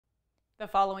The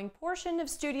following portion of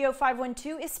Studio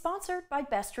 512 is sponsored by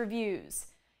Best Reviews.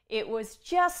 It was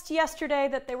just yesterday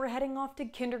that they were heading off to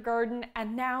kindergarten,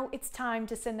 and now it's time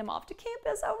to send them off to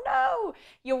campus. Oh no!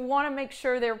 You'll want to make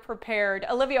sure they're prepared.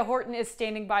 Olivia Horton is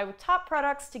standing by with top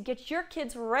products to get your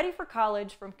kids ready for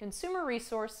college from consumer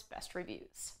resource Best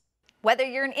Reviews. Whether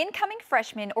you're an incoming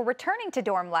freshman or returning to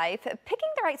dorm life, picking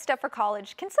the right stuff for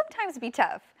college can sometimes be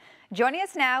tough. Joining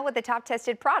us now with the top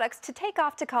tested products to take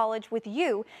off to college with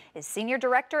you is Senior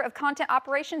Director of Content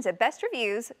Operations at Best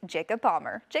Reviews, Jacob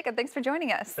Palmer. Jacob, thanks for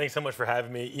joining us. Thanks so much for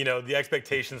having me. You know, the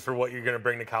expectations for what you're going to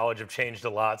bring to college have changed a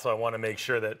lot, so I want to make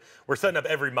sure that we're setting up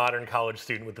every modern college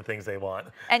student with the things they want.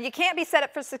 And you can't be set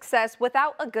up for success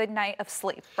without a good night of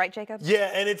sleep, right, Jacob?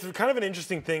 Yeah, and it's kind of an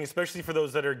interesting thing, especially for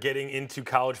those that are getting into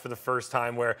college for the first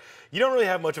time, where you don't really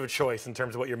have much of a choice in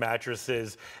terms of what your mattress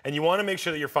is, and you want to make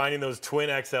sure that you're finding those twin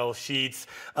XL sheets.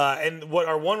 And what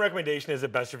our one recommendation is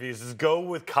at Best Reviews is go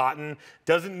with cotton.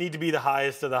 Doesn't need to be the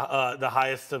highest of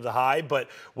the high, but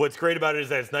what's great about it is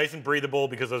that it's nice and breathable,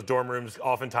 because those dorm rooms,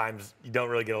 oftentimes, you don't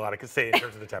really get a lot of say in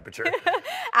terms of the temperature.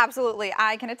 Absolutely,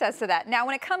 I can attest to that. Now,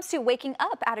 when it comes to waking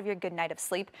up out of your good night of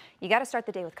sleep, you got to start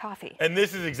the day with coffee. And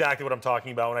this is exactly what I'm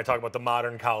talking about when I talk about the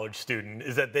modern college student,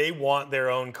 is that they want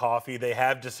their own coffee. They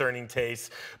have discerning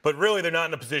tastes, but really they're not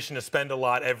in a position to spend a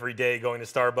lot every day going to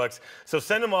Starbucks. So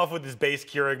send them off with this base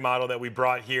Keurig model that we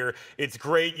brought here. It's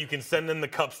great. You can send them the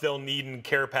cups they'll need in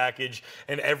care package,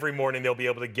 and every morning they'll be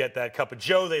able to get that cup of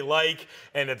joe they like,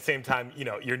 and at the same time, you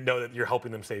know that you're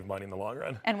helping them save money in the long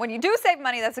run. And when you do save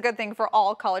money, that's a good thing for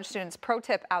all college students. Pro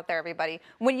tip out there, everybody.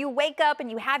 When you wake up and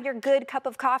you have your good cup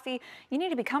of coffee, you need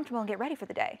to be comfortable and get ready for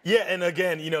the day. Yeah, and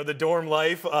again, you know, the dorm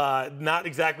life, not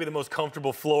exactly the most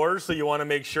comfortable floors, so you want to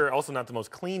make sure, also not the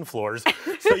most clean floors,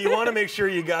 so you want to make sure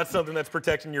you got something that's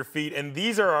protecting your feet, and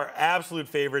these are our absolute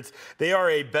favorites. They are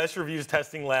a Best Reviews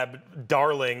Testing Lab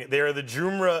darling. They are the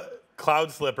Joomera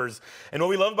cloud slippers, and what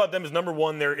we love about them is, number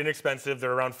one, they're inexpensive.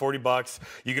 They're around 40 bucks.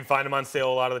 You can find them on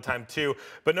sale a lot of the time too.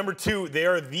 But number two, they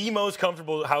are the most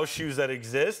comfortable house shoes that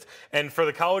exist, and for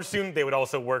the college student, they would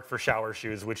also work for shower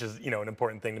shoes, which is, you know, an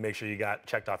important thing to make sure you got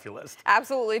checked off your list.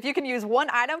 Absolutely. If you can use one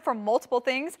item for multiple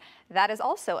things, that is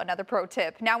also another pro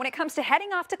tip. Now, when it comes to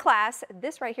heading off to class,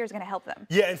 this right here is going to help them.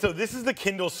 Yeah, and so this is the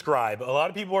Kindle Scribe. A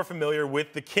lot of people are familiar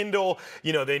with the Kindle.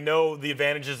 You know, they know the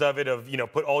advantages of it, of, you know,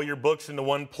 put all your books into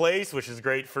one place, which is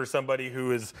great for somebody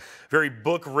who is very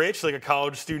book rich, like a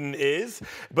college student is.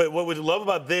 But what we love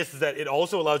about this is that it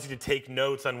also allows you to take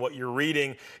notes on what you're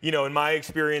reading. You know, in my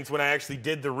experience, when I actually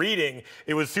did the reading,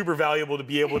 it was super valuable to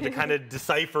be able to kind of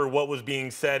decipher what was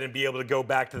being said and be able to go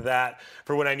back to that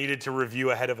for when I needed to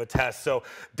review ahead of a test. So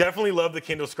definitely love the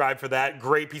Kindle Scribe for that.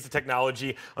 Great piece of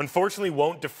technology. Unfortunately,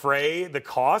 won't defray the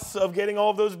costs of getting all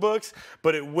of those books,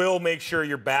 but it will make sure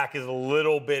your back is a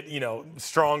little bit, you know,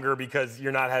 stronger, because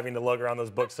you're not having to lug around those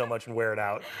books so much and wear it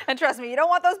out. And trust me, you don't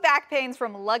want those back pains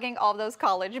from lugging all of those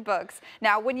college books.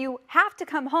 Now, when you have to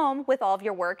come home with all of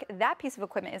your work, that piece of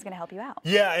equipment is going to help you out.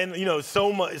 Yeah, and you know,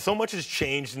 so much has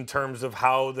changed in terms of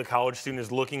how the college student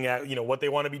is looking at, you know, what they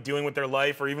want to be doing with their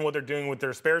life, or even what they're doing with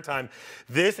their spare time.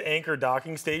 This Anker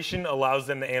docking station allows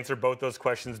them to answer both those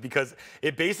questions, because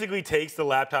it basically takes the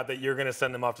laptop that you're going to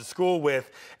send them off to school with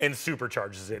and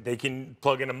supercharges it. They can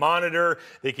plug in a monitor,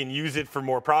 they can use it for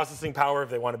more processing power if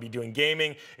they want to be doing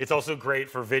gaming. It's also great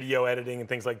for video editing and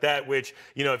things like that, which,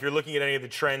 you know, if you're looking at any of the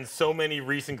trends, so many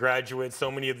recent graduates, so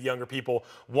many of the younger people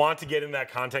want to get in that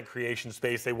content creation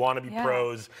space. They want to be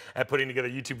pros at putting together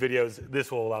YouTube videos.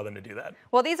 This will allow them to do that.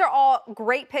 Well, these are all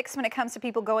great picks when it comes to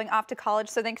people going off to college,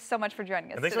 so thanks so much for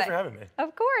joining us and thanks today. for having me.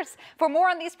 Of course. For more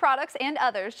on these products and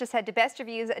others, just head to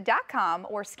bestreviews.com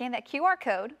or scan that QR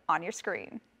code on your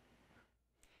screen.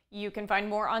 You can find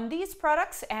more on these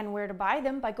products and where to buy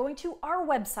them by going to our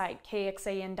website,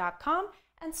 kxan.com,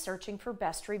 and searching for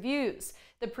Best Reviews.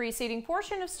 The preceding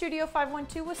portion of Studio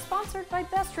 512 was sponsored by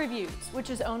Best Reviews, which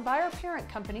is owned by our parent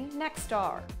company,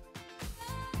 Nexstar.